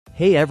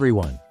Hey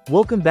everyone,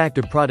 welcome back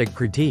to Product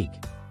Critique.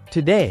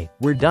 Today,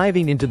 we're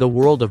diving into the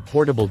world of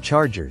portable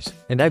chargers,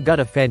 and I've got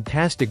a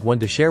fantastic one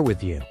to share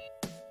with you.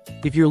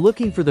 If you're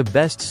looking for the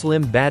best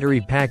slim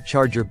battery pack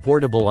charger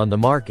portable on the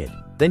market,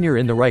 then you're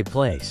in the right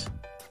place.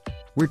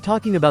 We're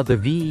talking about the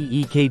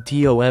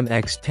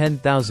VEEKTOMX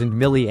 10,000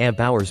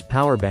 mAh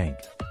power bank.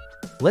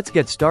 Let's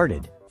get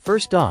started.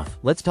 First off,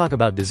 let's talk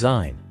about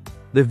design.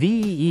 The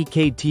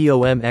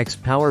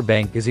VEEKTOMX power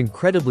bank is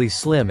incredibly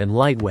slim and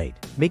lightweight,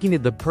 making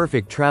it the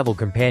perfect travel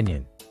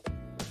companion.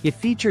 It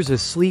features a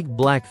sleek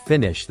black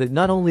finish that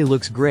not only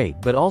looks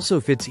great but also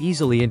fits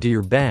easily into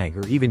your bag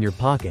or even your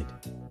pocket.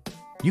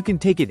 You can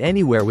take it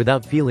anywhere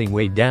without feeling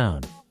weighed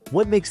down.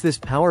 What makes this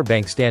power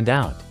bank stand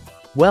out?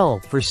 Well,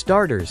 for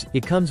starters,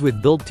 it comes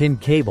with built-in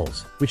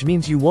cables, which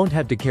means you won't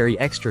have to carry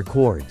extra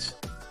cords.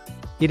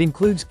 It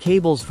includes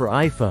cables for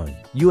iPhone,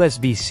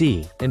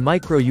 USB-C, and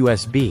micro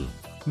USB,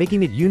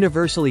 making it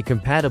universally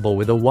compatible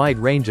with a wide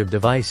range of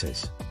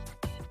devices.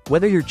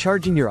 Whether you're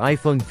charging your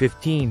iPhone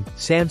 15,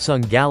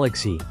 Samsung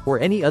Galaxy, or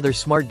any other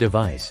smart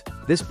device,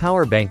 this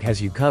power bank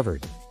has you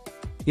covered.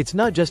 It's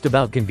not just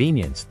about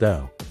convenience,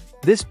 though.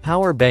 This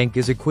power bank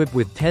is equipped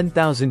with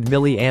 10,000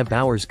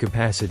 mAh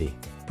capacity,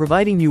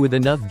 providing you with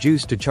enough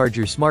juice to charge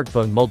your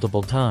smartphone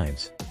multiple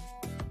times.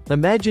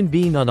 Imagine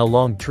being on a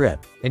long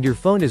trip, and your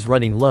phone is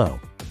running low.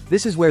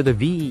 This is where the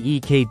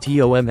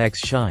VEEKTOMX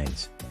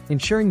shines,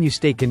 ensuring you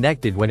stay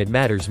connected when it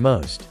matters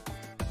most.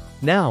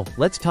 Now,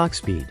 let's talk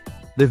speed.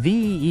 The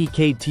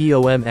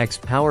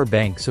VEEKTOMX power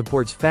bank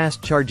supports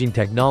fast charging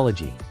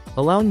technology,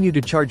 allowing you to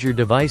charge your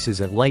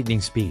devices at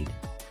lightning speed.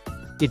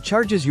 It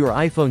charges your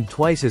iPhone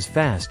twice as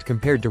fast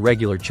compared to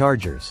regular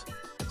chargers,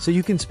 so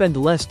you can spend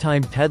less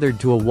time tethered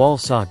to a wall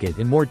socket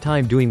and more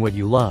time doing what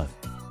you love.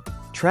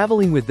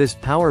 Traveling with this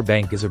power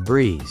bank is a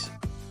breeze.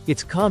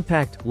 It's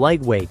compact,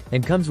 lightweight,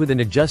 and comes with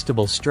an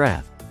adjustable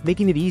strap,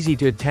 making it easy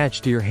to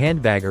attach to your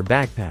handbag or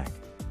backpack.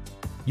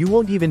 You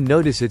won't even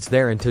notice it's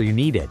there until you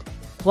need it.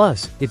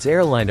 Plus, it's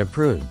airline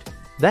approved.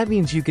 That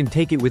means you can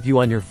take it with you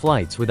on your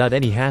flights without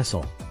any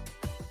hassle.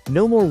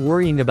 No more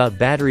worrying about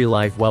battery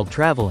life while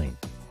traveling.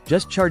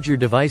 Just charge your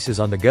devices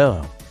on the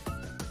go.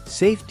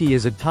 Safety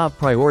is a top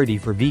priority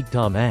for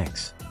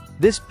VEEKTOMX.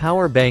 This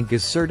power bank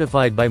is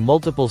certified by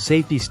multiple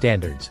safety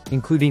standards,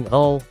 including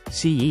UL,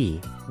 CE,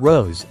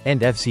 RoHS,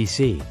 and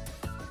FCC.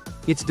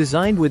 It's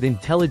designed with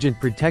intelligent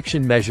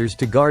protection measures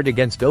to guard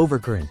against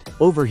overcurrent,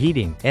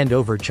 overheating, and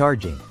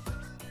overcharging.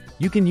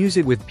 You can use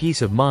it with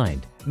peace of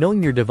mind,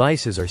 knowing your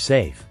devices are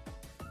safe.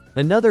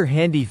 Another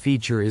handy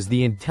feature is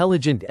the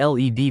intelligent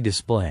LED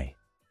display.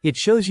 It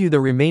shows you the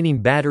remaining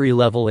battery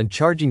level and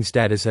charging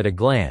status at a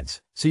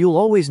glance, so you'll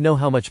always know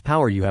how much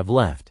power you have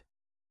left.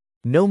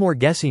 No more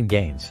guessing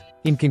games.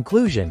 In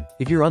conclusion,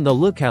 if you're on the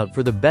lookout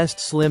for the best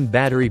slim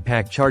battery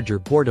pack charger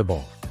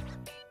portable,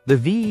 the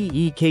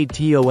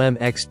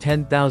VEEKTOMX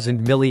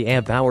 10,000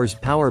 mAh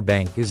power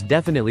bank is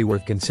definitely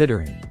worth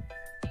considering.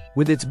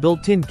 With its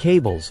built-in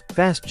cables,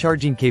 fast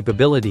charging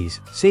capabilities,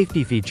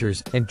 safety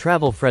features, and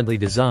travel-friendly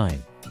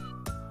design,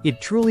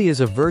 it truly is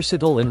a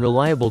versatile and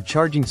reliable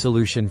charging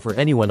solution for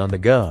anyone on the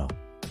go.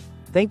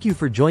 Thank you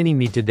for joining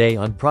me today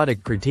on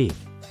Product Critique.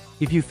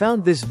 If you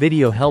found this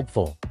video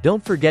helpful,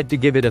 don't forget to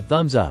give it a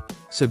thumbs up,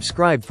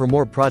 subscribe for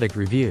more product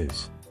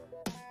reviews,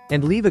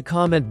 and leave a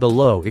comment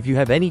below if you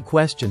have any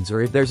questions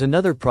or if there's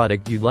another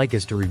product you'd like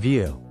us to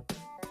review.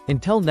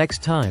 Until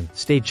next time,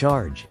 stay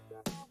charged.